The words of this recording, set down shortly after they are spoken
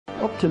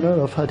Up to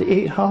now, I've had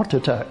 8 heart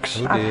attacks.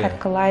 Oh, I've had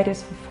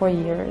colitis for 4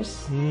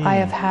 years. I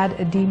have had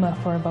edema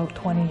for about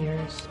 20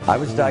 years. I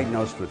was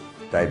diagnosed with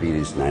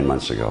diabetes 9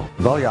 months ago.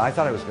 Well, yeah, I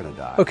thought I was going to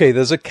die. Okay,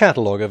 there's a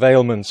catalogue of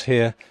ailments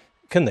here.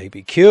 Can they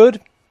be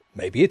cured?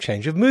 Maybe a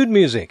change of mood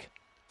music.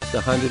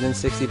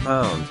 160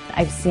 pounds.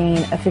 I've seen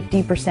a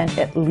 50%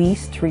 at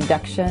least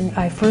reduction.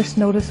 I first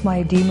noticed my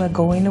edema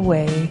going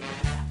away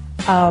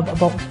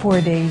about 4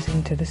 days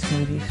into the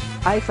smoothies.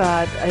 I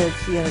thought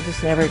it's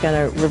just never going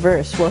to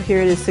reverse. Well,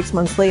 here it is 6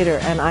 months later,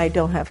 and I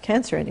don't have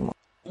cancer anymore.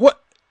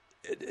 What?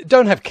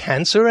 Don't have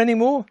cancer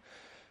anymore?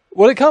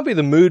 Well, it can't be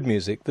the mood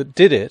music that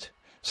did it.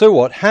 So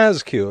what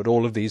has cured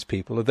all of these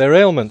people of their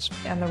ailments?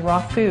 And the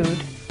raw food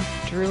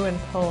drew and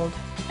pulled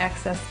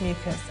excess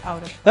mucus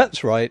out of.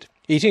 That's right,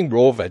 eating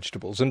raw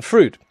vegetables and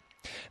fruit.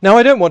 Now,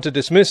 I don't want to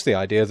dismiss the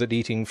idea that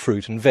eating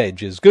fruit and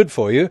veg is good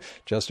for you.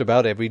 Just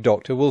about every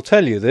doctor will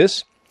tell you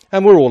this.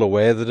 And we're all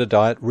aware that a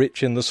diet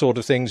rich in the sort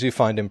of things you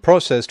find in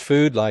processed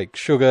food, like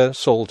sugar,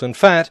 salt and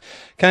fat,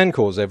 can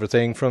cause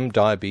everything from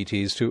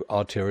diabetes to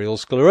arterial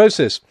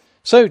sclerosis.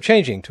 So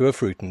changing to a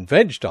fruit and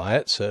veg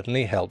diet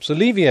certainly helps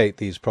alleviate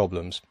these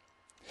problems.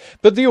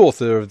 But the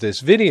author of this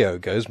video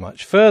goes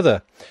much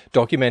further,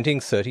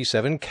 documenting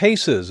 37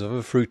 cases of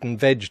a fruit and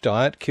veg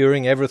diet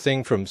curing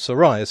everything from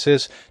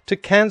psoriasis to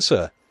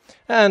cancer,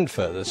 and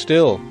further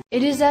still.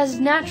 It is as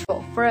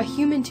natural for a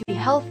human to be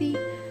healthy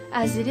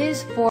as it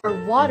is for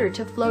water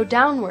to flow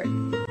downward.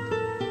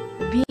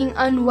 Being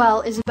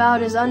unwell is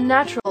about as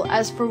unnatural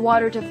as for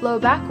water to flow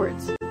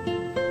backwards.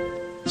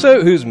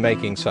 So who's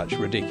making such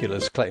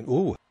ridiculous claims?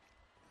 Ooh.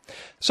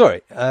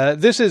 Sorry,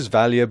 this is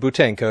Valia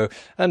Butenko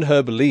and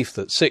her belief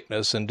that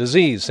sickness and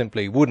disease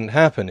simply wouldn't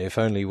happen if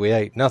only we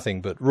ate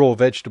nothing but raw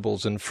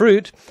vegetables and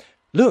fruit.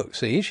 Look,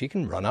 see, she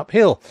can run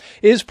uphill.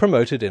 Is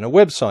promoted in a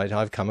website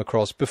I've come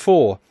across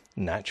before,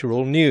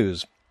 Natural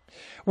News.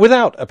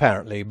 Without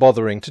apparently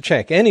bothering to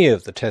check any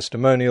of the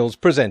testimonials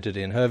presented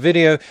in her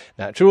video,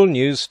 Natural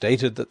News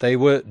stated that they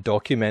were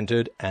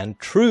documented and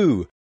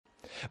true.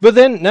 But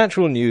then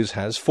Natural News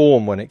has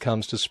form when it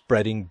comes to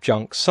spreading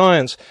junk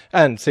science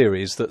and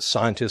theories that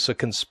scientists are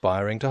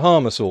conspiring to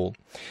harm us all.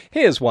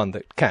 Here's one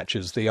that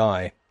catches the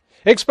eye.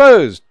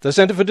 Exposed! The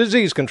Centre for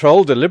Disease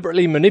Control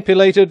deliberately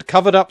manipulated,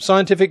 covered-up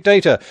scientific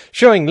data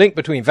showing link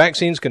between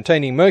vaccines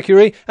containing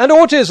mercury and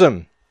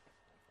autism.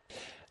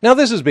 Now,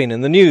 this has been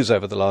in the news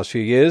over the last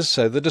few years,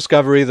 so the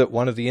discovery that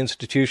one of the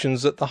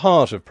institutions at the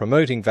heart of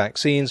promoting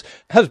vaccines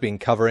has been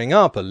covering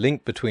up a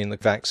link between the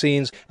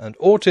vaccines and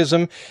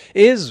autism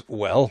is,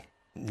 well,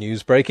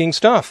 news-breaking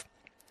stuff.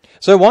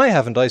 So why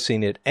haven't I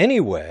seen it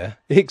anywhere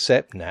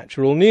except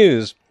Natural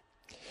News?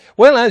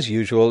 Well, as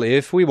usual,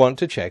 if we want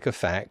to check a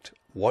fact,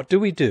 what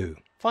do?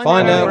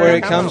 Find out where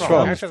it comes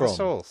from.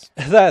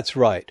 That's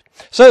right.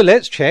 So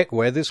let's check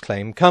where this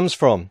claim comes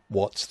from.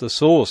 What's the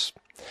source?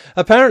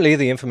 Apparently,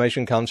 the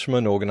information comes from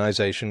an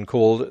organisation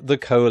called the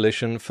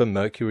Coalition for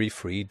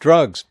Mercury-Free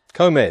Drugs,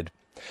 COMED.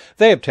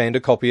 They obtained a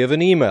copy of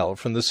an email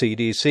from the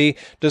CDC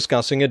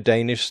discussing a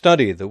Danish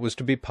study that was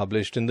to be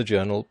published in the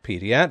journal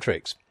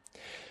Paediatrics.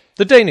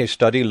 The Danish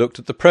study looked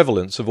at the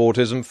prevalence of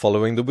autism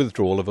following the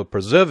withdrawal of a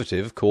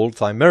preservative called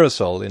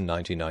Thimerosal in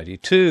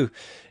 1992.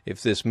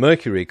 If this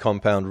mercury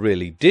compound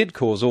really did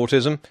cause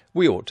autism,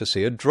 we ought to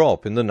see a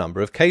drop in the number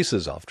of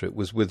cases after it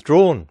was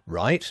withdrawn,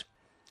 right?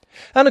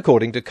 And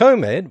according to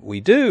COMED, we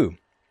do.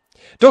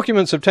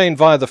 Documents obtained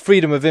via the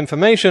Freedom of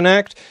Information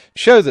Act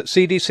show that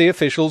CDC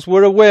officials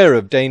were aware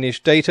of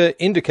Danish data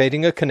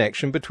indicating a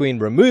connection between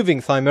removing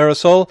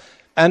thimerosal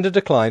and a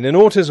decline in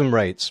autism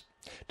rates.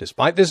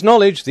 Despite this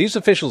knowledge, these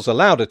officials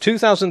allowed a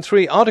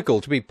 2003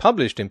 article to be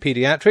published in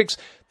Paediatrics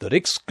that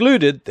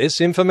excluded this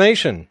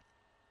information.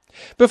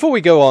 Before we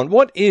go on,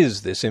 what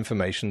is this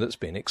information that's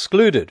been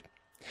excluded?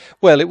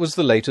 Well, it was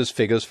the latest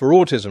figures for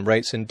autism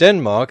rates in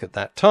Denmark at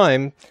that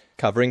time,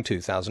 covering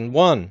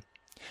 2001.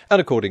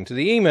 And according to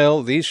the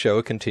email, these show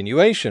a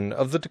continuation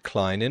of the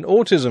decline in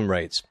autism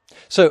rates.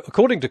 So,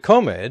 according to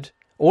COMED,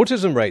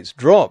 autism rates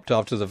dropped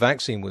after the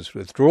vaccine was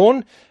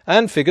withdrawn,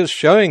 and figures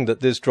showing that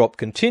this drop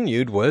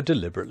continued were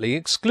deliberately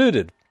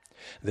excluded.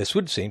 This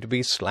would seem to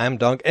be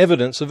slam-dunk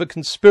evidence of a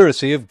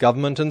conspiracy of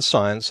government and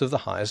science of the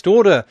highest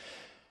order.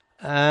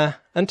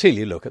 Until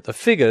you look at the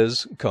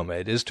figures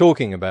COMED is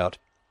talking about.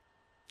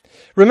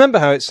 Remember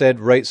how it said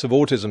rates of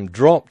autism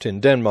dropped in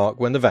Denmark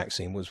when the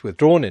vaccine was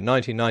withdrawn in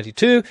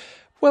 1992?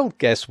 Well,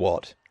 guess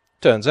what?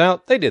 Turns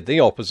out they did the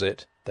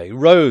opposite. They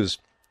rose.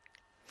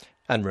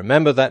 And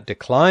remember that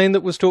decline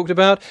that was talked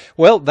about?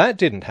 Well, that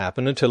didn't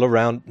happen until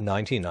around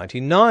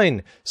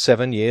 1999,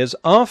 7 years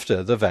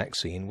after the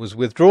vaccine was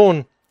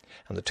withdrawn.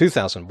 And the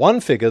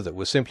 2001 figure that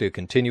was simply a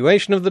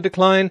continuation of the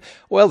decline,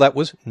 well, that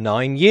was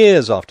 9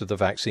 years after the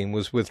vaccine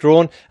was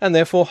withdrawn and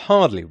therefore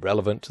hardly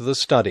relevant to the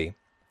study.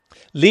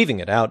 Leaving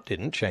it out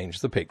didn't change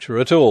the picture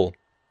at all.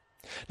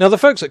 Now, the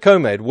folks at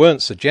COMED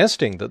weren't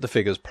suggesting that the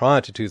figures prior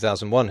to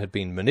 2001 had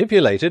been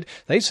manipulated.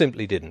 They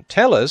simply didn't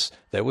tell us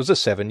there was a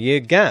 7-year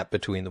gap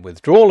between the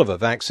withdrawal of a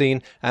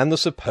vaccine and the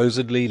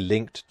supposedly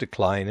linked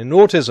decline in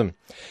autism.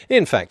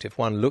 In fact, if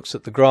one looks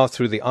at the graph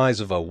through the eyes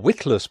of a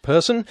witless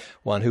person,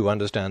 one who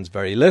understands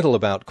very little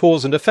about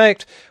cause and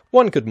effect,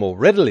 one could more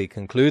readily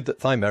conclude that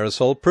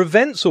Thimerosal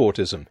prevents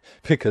autism,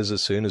 because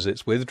as soon as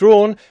it's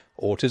withdrawn,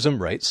 autism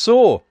rates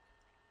soar.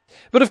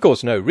 But of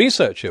course no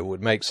researcher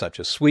would make such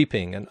a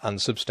sweeping and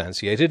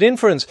unsubstantiated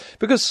inference,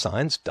 because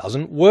science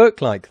doesn't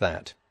work like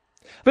that.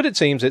 But it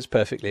seems it's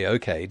perfectly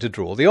okay to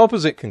draw the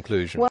opposite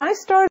conclusion. When I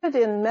started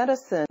in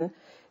medicine,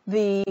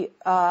 the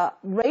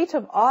rate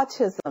of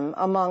autism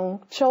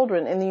among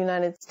children in the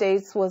United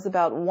States was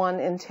about 1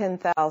 in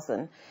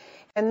 10,000.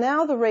 And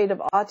now the rate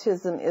of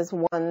autism is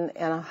 1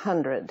 in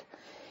 100.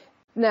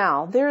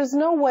 Now, there is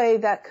no way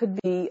that could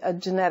be a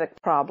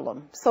genetic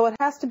problem, so it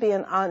has to be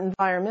an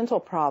environmental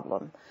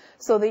problem.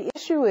 So the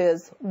issue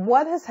is,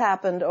 what has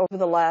happened over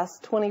the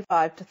last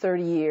 25 to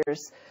 30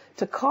 years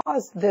to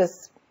cause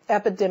this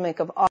epidemic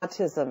of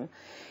autism?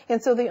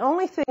 And so the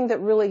only thing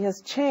that really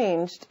has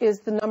changed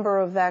is the number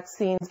of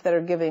vaccines that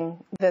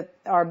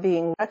are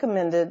being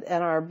recommended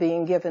and are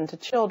being given to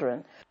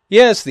children.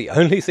 Yes, the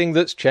only thing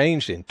that's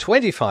changed in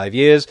 25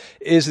 years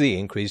is the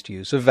increased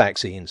use of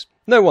vaccines.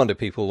 No wonder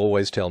people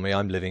always tell me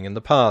I'm living in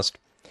the past.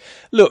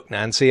 Look,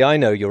 Nancy, I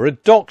know you're a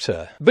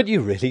doctor, but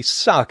you really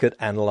suck at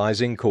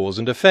analysing cause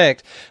and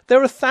effect.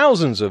 There are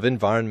thousands of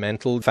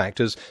environmental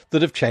factors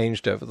that have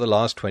changed over the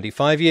last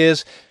 25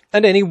 years,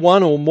 and any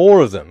one or more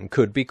of them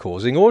could be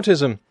causing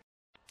autism.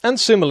 And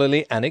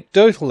similarly,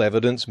 anecdotal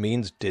evidence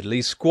means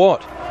diddly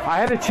squat. I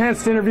had a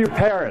chance to interview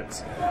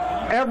parents.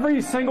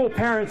 Every single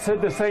parent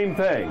said the same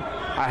thing.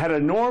 I had a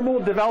normal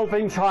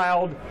developing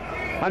child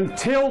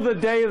until the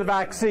day of the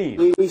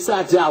vaccine. We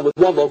sat down with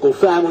one local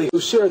family who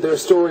shared their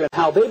story on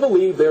how they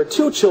believe their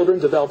 2 children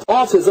developed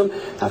autism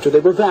after they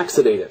were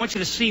vaccinated. I want you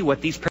to see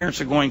what these parents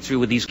are going through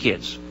with these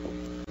kids.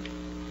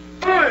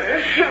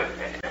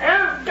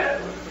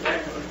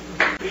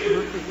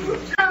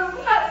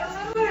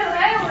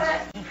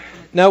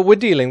 Now, we're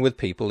dealing with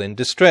people in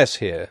distress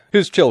here,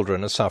 whose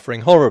children are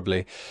suffering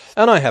horribly,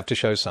 and I have to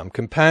show some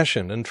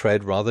compassion and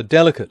tread rather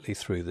delicately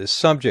through this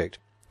subject.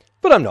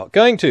 But I'm not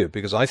going to,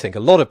 because I think a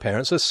lot of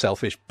parents are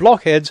selfish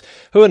blockheads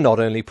who are not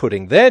only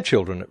putting their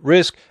children at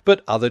risk,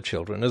 but other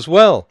children as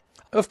well.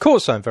 Of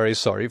course I'm very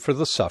sorry for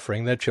the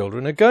suffering their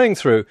children are going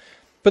through,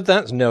 but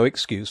that's no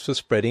excuse for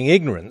spreading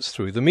ignorance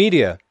through the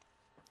media.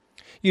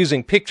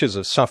 Using pictures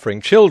of suffering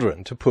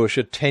children to push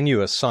a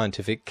tenuous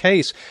scientific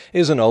case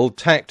is an old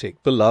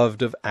tactic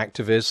beloved of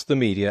activists, the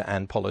media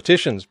and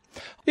politicians.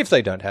 If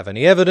they don't have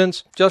any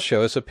evidence, just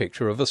show us a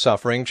picture of a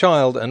suffering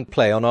child and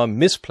play on our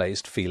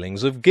misplaced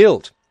feelings of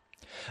guilt.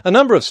 A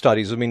number of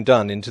studies have been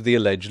done into the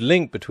alleged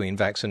link between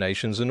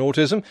vaccinations and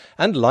autism,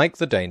 and like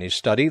the Danish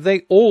study,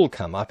 they all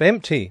come up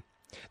empty.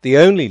 The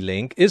only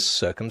link is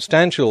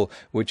circumstantial,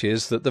 which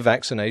is that the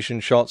vaccination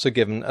shots are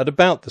given at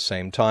about the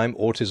same time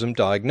autism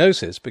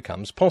diagnosis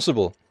becomes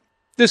possible.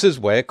 This is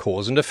where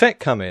cause and effect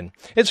come in.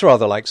 It's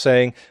rather like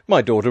saying,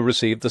 my daughter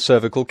received the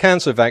cervical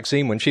cancer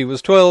vaccine when she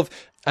was 12,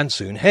 and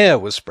soon hair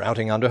was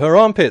sprouting under her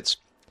armpits.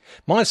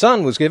 My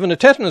son was given a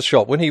tetanus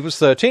shot when he was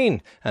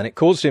 13, and it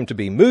caused him to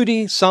be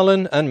moody,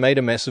 sullen, and made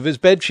a mess of his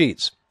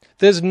bedsheets.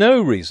 There's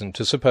no reason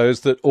to suppose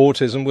that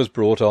autism was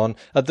brought on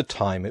at the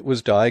time it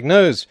was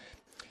diagnosed.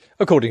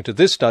 According to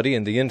this study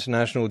in the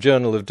International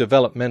Journal of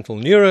Developmental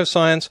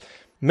Neuroscience,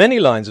 many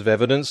lines of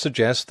evidence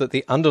suggest that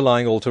the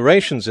underlying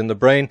alterations in the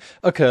brain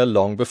occur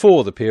long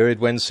before the period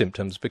when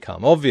symptoms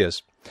become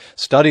obvious.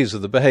 Studies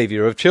of the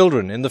behavior of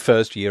children in the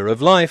first year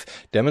of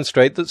life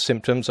demonstrate that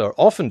symptoms are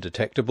often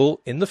detectable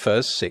in the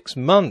first 6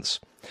 months.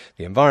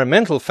 The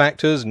environmental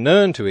factors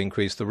known to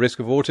increase the risk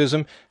of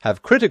autism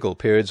have critical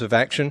periods of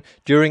action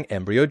during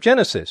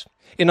embryogenesis.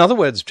 In other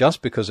words,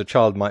 just because a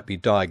child might be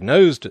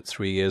diagnosed at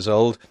 3 years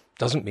old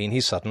doesn't mean he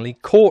suddenly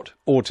caught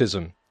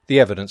autism. The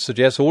evidence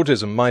suggests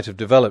autism might have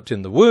developed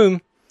in the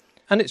womb,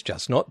 and it's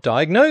just not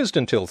diagnosed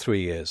until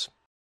 3 years.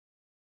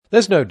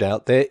 There's no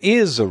doubt there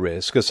is a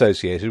risk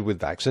associated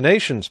with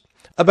vaccinations.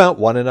 About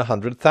 1 in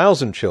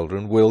 100,000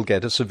 children will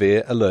get a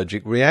severe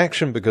allergic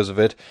reaction because of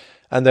it,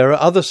 and there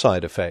are other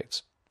side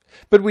effects.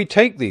 But we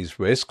take these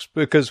risks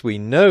because we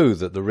know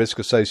that the risk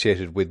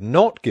associated with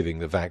not giving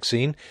the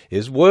vaccine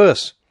is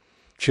worse.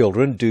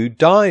 Children do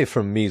die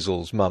from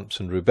measles,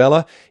 mumps and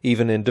rubella,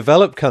 even in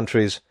developed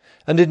countries,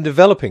 and in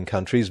developing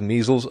countries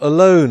measles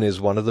alone is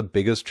one of the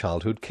biggest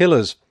childhood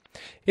killers.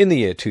 In the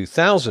year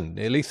 2000,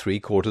 nearly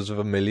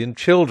 750,000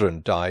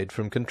 children died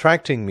from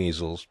contracting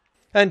measles.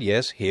 And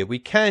yes, here we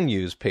can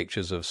use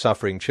pictures of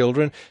suffering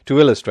children to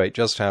illustrate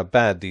just how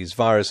bad these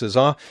viruses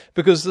are,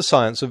 because the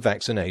science of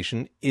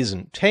vaccination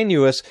isn't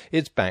tenuous,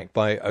 it's backed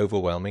by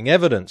overwhelming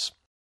evidence.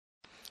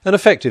 An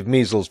effective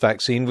measles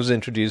vaccine was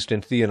introduced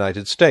into the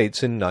United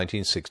States in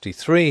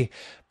 1963.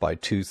 By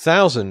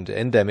 2000,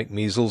 endemic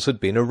measles had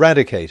been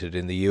eradicated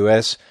in the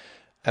US,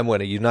 And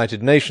when a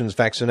United Nations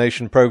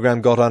vaccination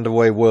program got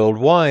underway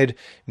worldwide,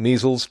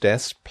 measles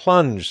deaths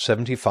plunged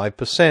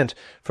 75%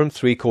 from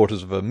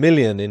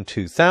 750,000 in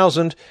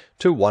 2000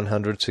 to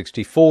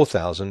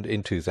 164,000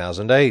 in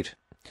 2008.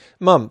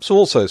 Mumps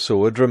also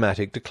saw a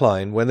dramatic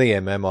decline when the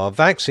MMR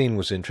vaccine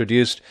was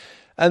introduced,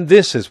 and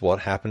this is what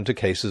happened to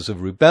cases of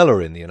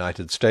rubella in the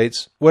United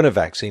States when a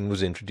vaccine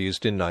was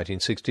introduced in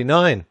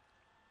 1969.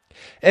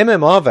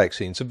 MMR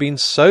vaccines have been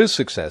so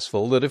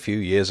successful that a few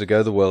years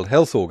ago the World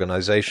Health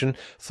Organization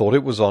thought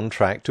it was on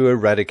track to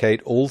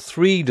eradicate all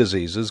 3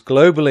 diseases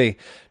globally,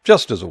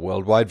 just as a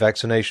worldwide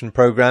vaccination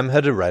program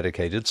had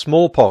eradicated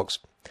smallpox.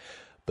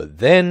 But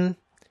then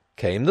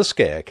came the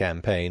scare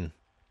campaign.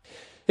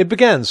 It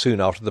began soon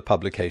after the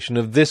publication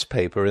of this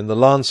paper in The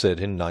Lancet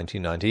in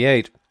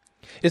 1998.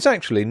 It's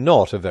actually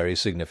not a very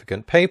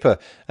significant paper,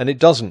 and it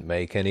doesn't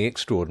make any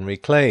extraordinary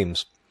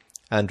claims.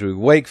 Andrew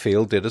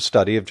Wakefield did a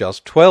study of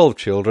just 12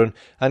 children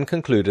and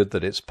concluded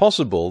that it's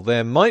possible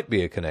there might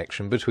be a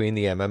connection between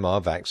the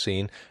MMR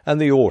vaccine and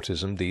the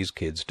autism these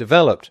kids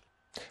developed.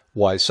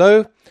 Why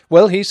so?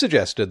 Well, he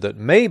suggested that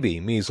maybe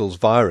measles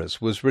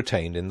virus was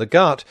retained in the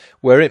gut,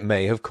 where it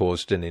may have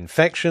caused an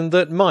infection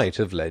that might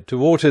have led to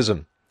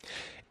autism.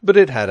 But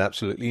it had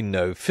absolutely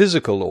no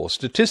physical or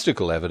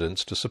statistical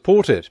evidence to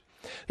support it.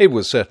 It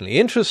was certainly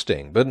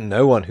interesting, but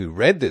no one who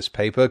read this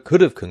paper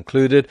could have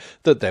concluded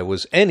that there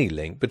was any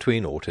link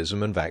between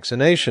autism and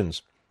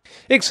vaccinations.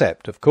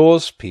 Except, of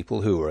course,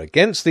 people who were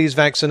against these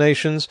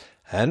vaccinations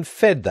and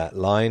fed that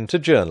line to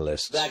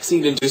journalists.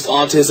 Vaccine-induced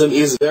autism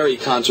is very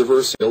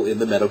controversial in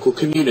the medical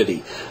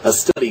community. A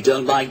study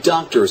done by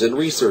doctors and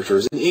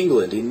researchers in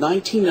England in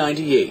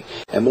 1998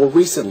 and more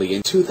recently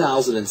in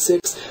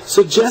 2006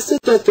 suggested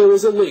that there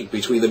is a link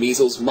between the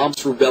measles,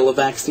 mumps, rubella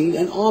vaccine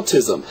and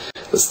autism.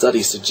 The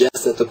study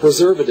suggests that the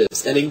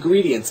preservatives and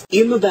ingredients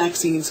in the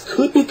vaccines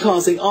could be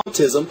causing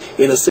autism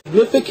in a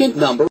significant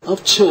number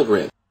of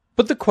children.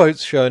 But the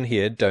quotes shown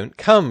here don't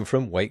come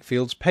from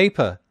Wakefield's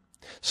paper.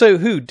 So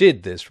who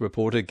did this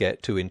reporter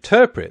get to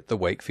interpret the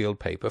Wakefield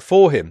paper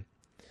for him?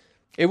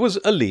 It was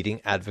a leading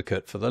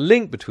advocate for the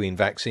link between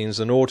vaccines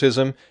and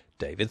autism,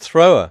 David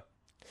Thrower.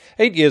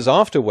 8 years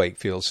after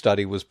Wakefield's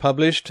study was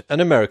published, an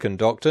American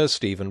doctor,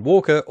 Stephen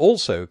Walker,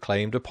 also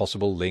claimed a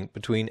possible link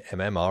between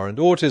MMR and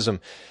autism,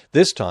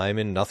 this time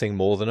in nothing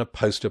more than a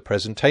poster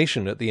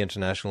presentation at the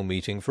International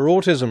Meeting for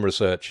Autism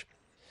Research.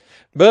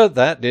 But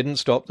that didn't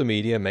stop the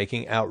media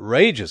making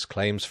outrageous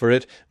claims for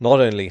it,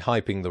 not only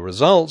hyping the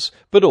results,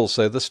 but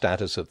also the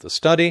status of the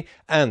study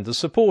and the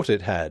support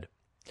it had.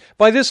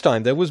 By this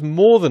time there was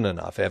more than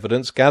enough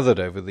evidence gathered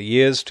over the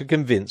years to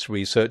convince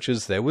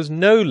researchers there was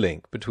no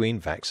link between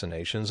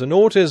vaccinations and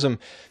autism,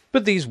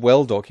 but these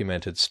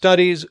well-documented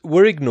studies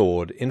were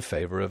ignored in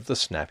favour of the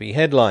snappy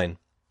headline.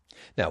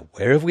 Now,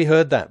 where have we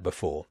heard that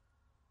before?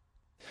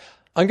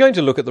 I'm going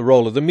to look at the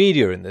role of the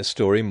media in this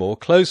story more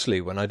closely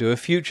when I do a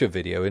future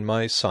video in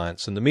my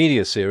Science and the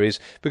Media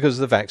series, because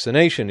the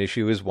vaccination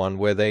issue is one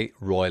where they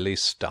royally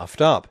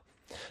stuffed up.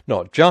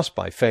 Not just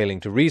by failing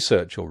to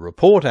research or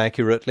report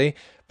accurately,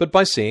 but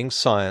by seeing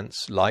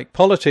science, like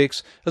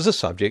politics, as a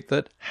subject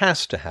that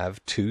has to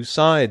have 2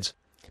 sides,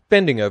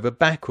 bending over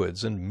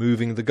backwards and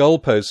moving the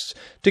goalposts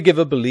to give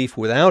a belief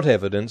without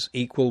evidence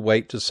equal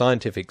weight to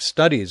scientific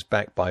studies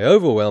backed by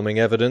overwhelming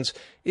evidence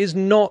is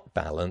not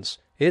balance.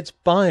 It's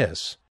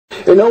bias.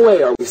 In no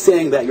way are we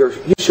saying that you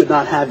should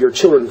not have your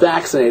children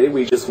vaccinated.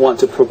 We just want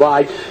to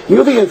provide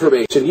you the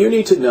information you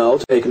need to know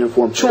to make an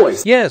informed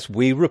choice. Yes,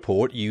 we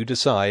report, you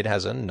decide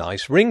has a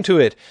nice ring to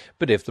it,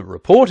 but if the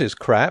report is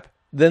crap,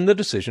 then the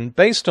decision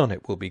based on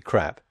it will be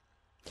crap.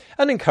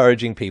 And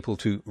encouraging people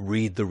to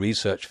read the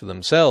research for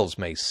themselves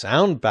may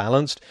sound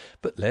balanced,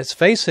 but let's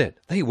face it,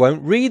 they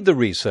won't read the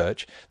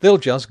research. They'll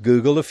just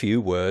Google a few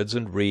words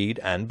and read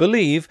and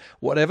believe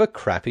whatever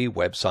crappy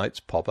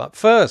websites pop up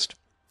first.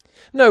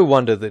 No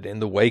wonder that in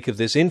the wake of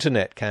this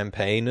internet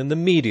campaign and the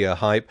media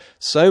hype,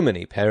 so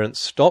many parents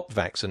stopped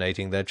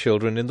vaccinating their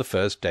children in the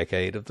first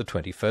decade of the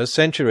 21st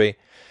century.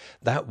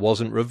 That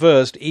wasn't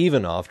reversed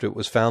even after it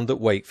was found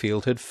that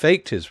Wakefield had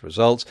faked his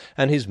results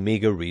and his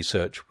meagre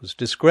research was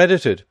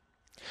discredited.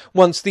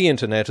 Once the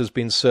internet has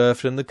been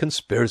surfed and the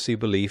conspiracy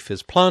belief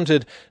is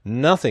planted,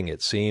 nothing,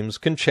 it seems,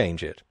 can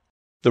change it.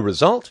 The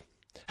result?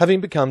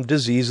 Having become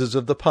diseases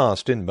of the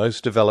past in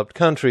most developed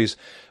countries,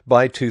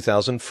 by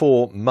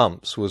 2004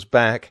 mumps was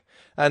back,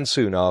 and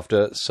soon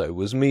after so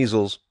was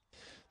measles.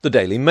 The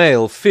Daily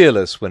Mail,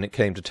 fearless when it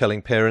came to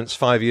telling parents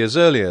 5 years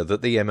earlier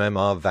that the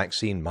MMR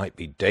vaccine might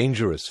be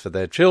dangerous for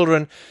their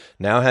children,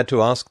 now had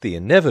to ask the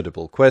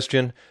inevitable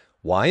question,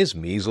 why is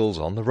measles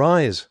on the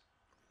rise?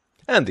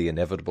 And the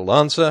inevitable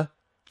answer,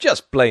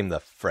 just blame the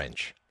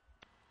French.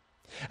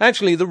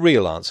 Actually, the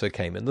real answer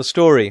came in the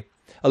story.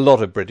 A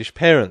lot of British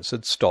parents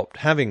had stopped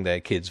having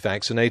their kids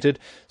vaccinated,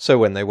 so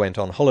when they went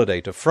on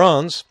holiday to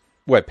France,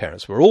 where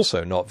parents were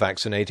also not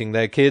vaccinating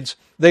their kids,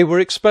 they were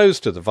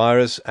exposed to the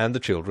virus and the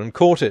children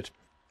caught it.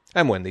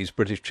 And when these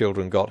British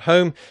children got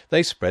home,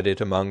 they spread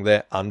it among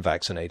their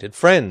unvaccinated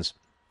friends.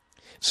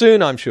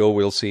 Soon I'm sure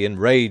we'll see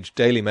enraged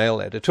Daily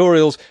Mail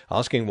editorials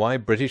asking why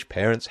British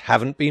parents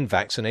haven't been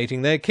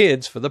vaccinating their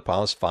kids for the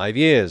past 5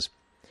 years.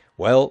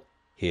 Well,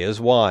 here's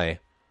why.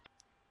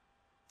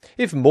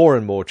 If more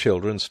and more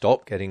children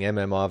stop getting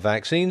MMR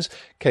vaccines,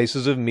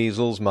 cases of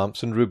measles,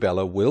 mumps and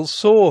rubella will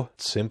soar.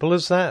 Simple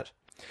as that.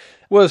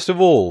 Worst of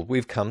all,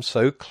 we've come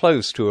so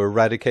close to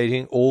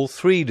eradicating all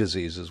 3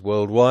 diseases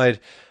worldwide,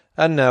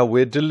 and now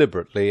we're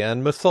deliberately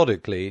and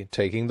methodically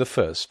taking the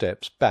first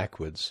steps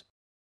backwards.